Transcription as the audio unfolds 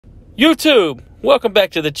YouTube, welcome back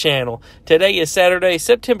to the channel. Today is Saturday,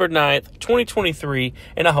 September 9th, 2023,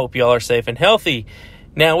 and I hope y'all are safe and healthy.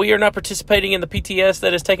 Now, we are not participating in the PTS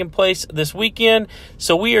that is taking place this weekend,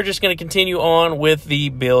 so we are just going to continue on with the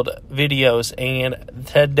build videos. And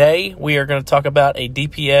today, we are going to talk about a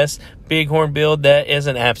DPS Bighorn build that is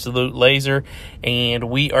an absolute laser. And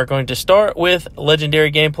we are going to start with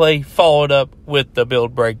legendary gameplay, followed up with the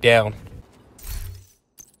build breakdown.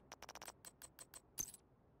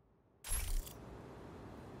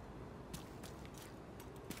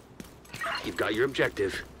 You've got your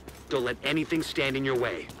objective. Don't let anything stand in your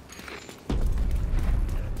way.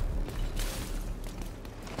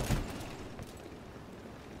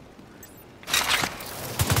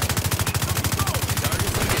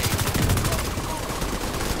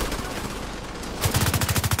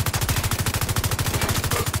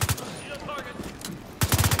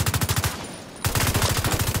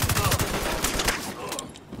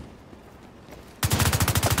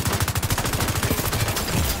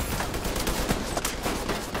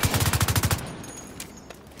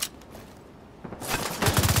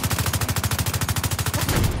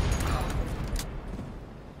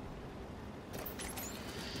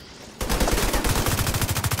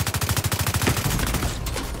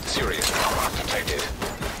 Serious trauma detected.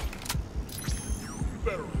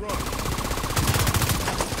 Better run.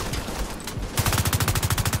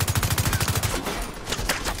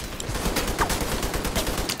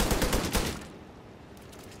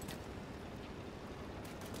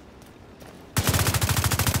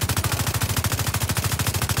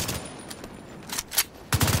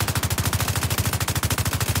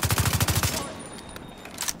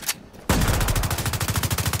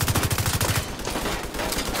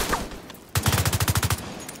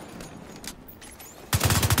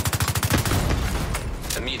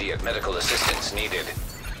 Immediate medical assistance needed.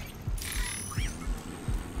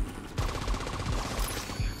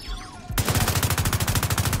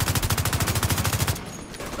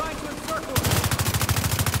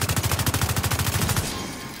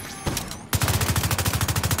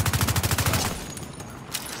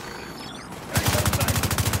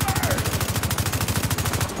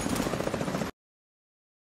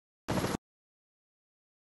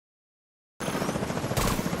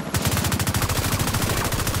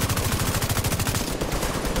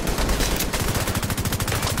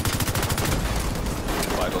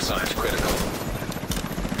 Vital signs critical.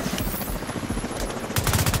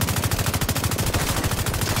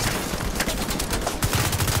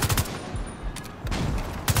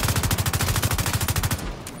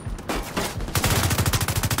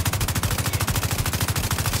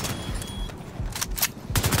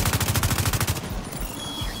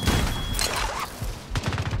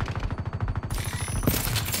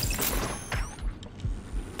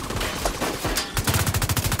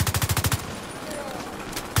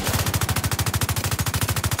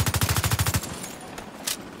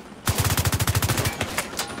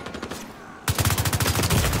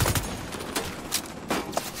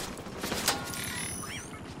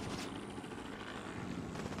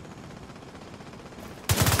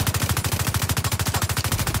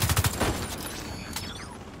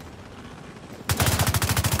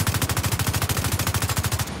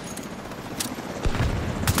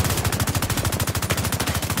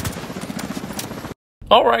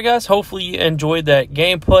 Alright guys, hopefully you enjoyed that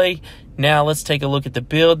gameplay. Now let's take a look at the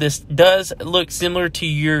build. This does look similar to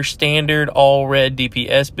your standard all-red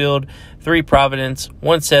DPS build. 3 Providence,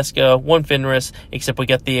 1 Seska, 1 Fenris, except we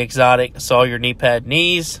got the exotic Sawyer knee pad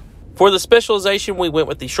knees. For the specialization, we went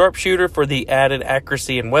with the sharpshooter for the added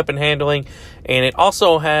accuracy and weapon handling. And it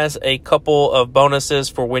also has a couple of bonuses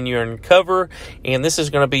for when you're in cover. And this is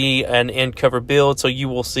going to be an in-cover build, so you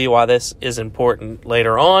will see why this is important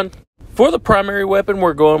later on. For the primary weapon,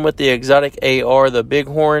 we're going with the exotic AR, the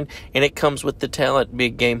Bighorn, and it comes with the talent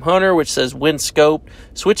Big Game Hunter, which says when scoped,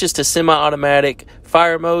 switches to semi-automatic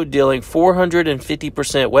fire mode, dealing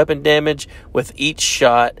 450% weapon damage with each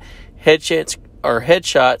shot. Headshots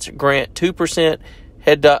grant 2%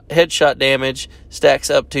 headshot damage, stacks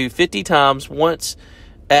up to 50 times once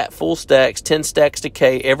at full stacks. 10 stacks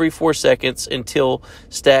decay every 4 seconds until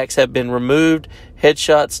stacks have been removed.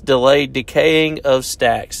 Headshots delay decaying of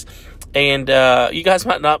stacks. And you guys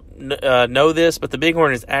might not know this, but the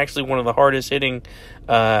Bighorn is actually one of the hardest hitting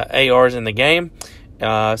ARs in the game.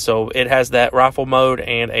 So it has that rifle mode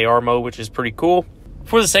and AR mode, which is pretty cool.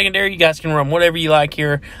 For the secondary, you guys can run whatever you like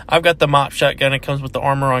here. I've got the mop shotgun. It comes with the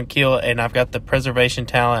armor on kill, and I've got the preservation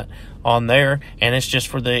talent on there. And it's just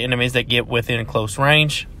for the enemies that get within close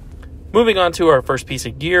range. Moving on to our first piece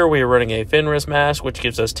of gear, we are running a Fenris mask, which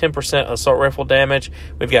gives us 10% assault rifle damage.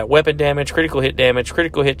 We've got weapon damage, critical hit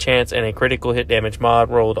chance, and a critical hit damage mod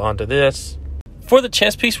rolled onto this. For the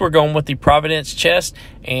chest piece, we're going with the Providence chest,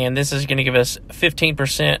 and this is going to give us 15%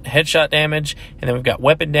 headshot damage. And then we've got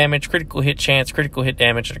weapon damage, critical hit chance, critical hit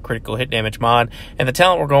damage, and a critical hit damage mod. And the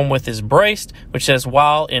talent we're going with is Braced, which says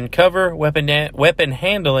while in cover, weapon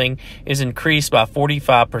handling is increased by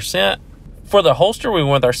 45%. For the holster, we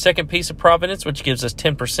went with our second piece of Providence, which gives us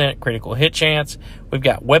 10% critical hit chance. We've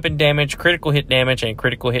got weapon damage, critical hit damage, and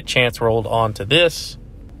critical hit chance rolled onto this.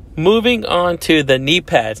 Moving on to the knee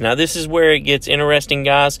pads. Now, this is where it gets interesting,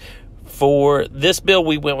 guys. For this build,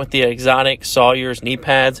 we went with the exotic Sawyer's knee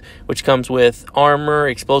pads, which comes with armor,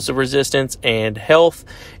 explosive resistance, and health.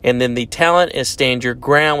 And then the talent is Stand Your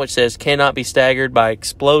Ground, which says cannot be staggered by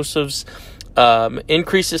explosives.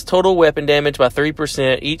 Increases total weapon damage by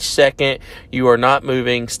 3% each second you are not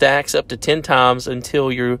moving. Stacks up to 10 times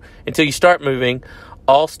until you start moving.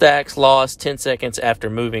 All stacks lost 10 seconds after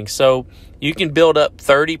moving. So you can build up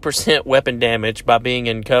 30% weapon damage by being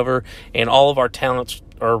in cover, and all of our talents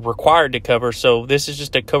are required to cover. So this is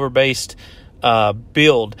just a cover-based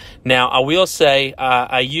build. Now, I will say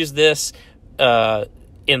I use this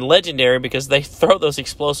in Legendary because they throw those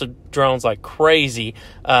explosive drones like crazy.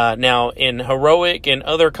 Now, in Heroic and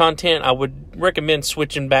other content, I would recommend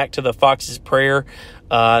switching back to the Fox's Prayer.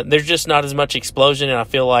 There's just not as much explosion, and I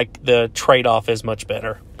feel like the trade-off is much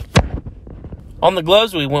better. On the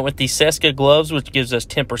gloves, we went with the Seska gloves, which gives us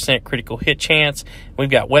 10% critical hit chance. We've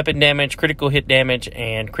got weapon damage, critical hit damage,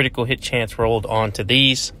 and critical hit chance rolled onto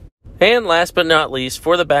these. And last but not least,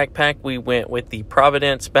 for the backpack, we went with the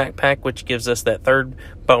Providence backpack, which gives us that third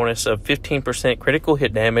bonus of 15% critical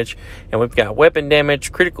hit damage. And we've got weapon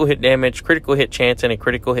damage, critical hit chance, and a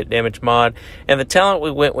critical hit damage mod. And the talent we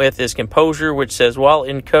went with is Composure, which says while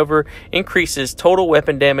in cover, increases total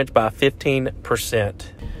weapon damage by 15%.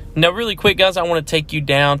 Now, really quick, guys, I want to take you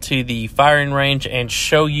down to the firing range and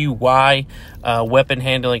show you why weapon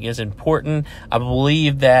handling is important. I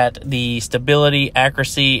believe that the stability,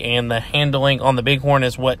 accuracy, and the handling on the Bighorn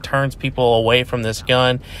is what turns people away from this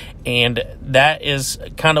gun. And that is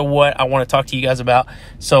kind of what I want to talk to you guys about.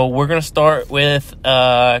 So we're going to start with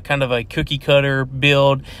kind of a cookie cutter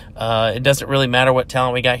build. It doesn't really matter what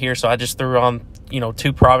talent we got here, so I just threw on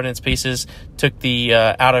two Providence pieces, took the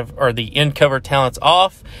the in cover talents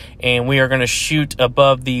off, and we are going to shoot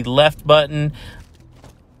above the left button.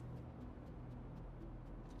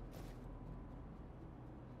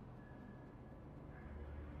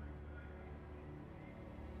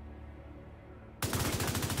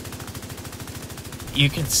 You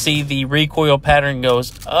can see the recoil pattern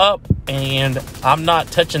goes up, and I'm not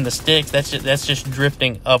touching the sticks. That's just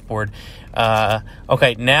drifting upward.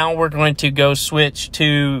 Okay, now we're going to go switch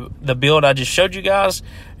to the build I just showed you guys,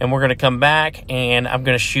 and we're going to come back, and I'm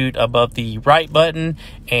going to shoot above the right button,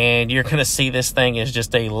 and you're going to see this thing is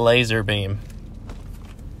just a laser beam.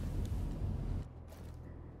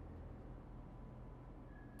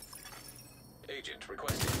 Agent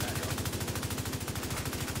requesting backup.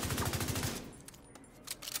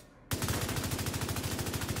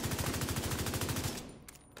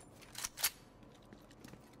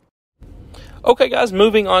 Okay, guys,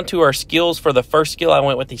 moving on to our skills. For the first skill, I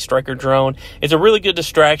went with the Striker Drone. It's a really good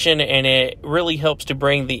distraction, and it really helps to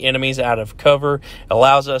bring the enemies out of cover. It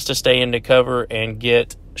allows us to stay into cover and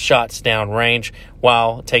get shots down range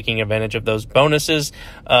while taking advantage of those bonuses.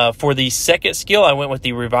 For the second skill, I went with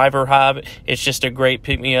the Reviver Hive. It's just a great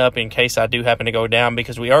pick-me-up in case I do happen to go down,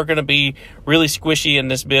 because we are going to be really squishy in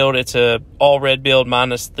this build. It's a all-red build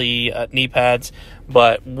minus the knee pads,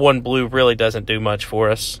 but one blue really doesn't do much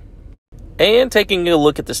for us. And taking a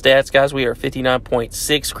look at the stats, guys, we are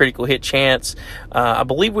 59.6 critical hit chance. I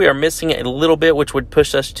believe we are missing a little bit, which would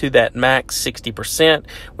push us to that max 60%.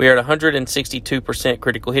 We are at 162%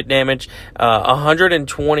 critical hit damage,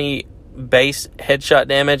 120 base headshot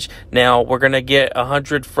damage. Now, we're going to get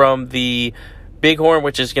 100 from the Bighorn,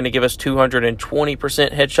 which is going to give us 220%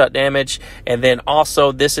 headshot damage. And then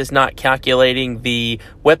also, this is not calculating the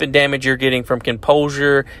weapon damage you're getting from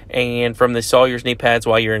Composure and from the Sawyer's knee pads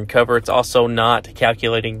while you're in cover. It's also not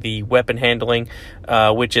calculating the weapon handling,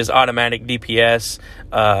 which is automatic DPS,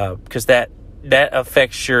 because that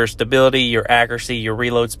affects your stability, your accuracy, your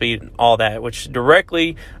reload speed, and all that, which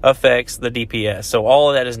directly affects the DPS. So all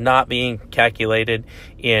of that is not being calculated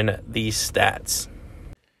in these stats.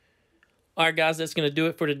 All right, guys, that's going to do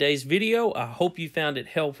it for today's video. I hope you found it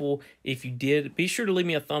helpful. If you did, be sure to leave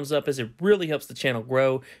me a thumbs up, as it really helps the channel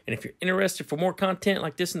grow. And if you're interested for more content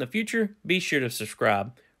like this in the future, be sure to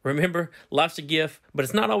subscribe. Remember, life's a gift, but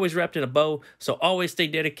it's not always wrapped in a bow, so always stay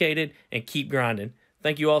dedicated and keep grinding.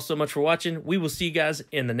 Thank you all so much for watching. We will see you guys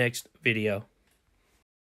in the next video.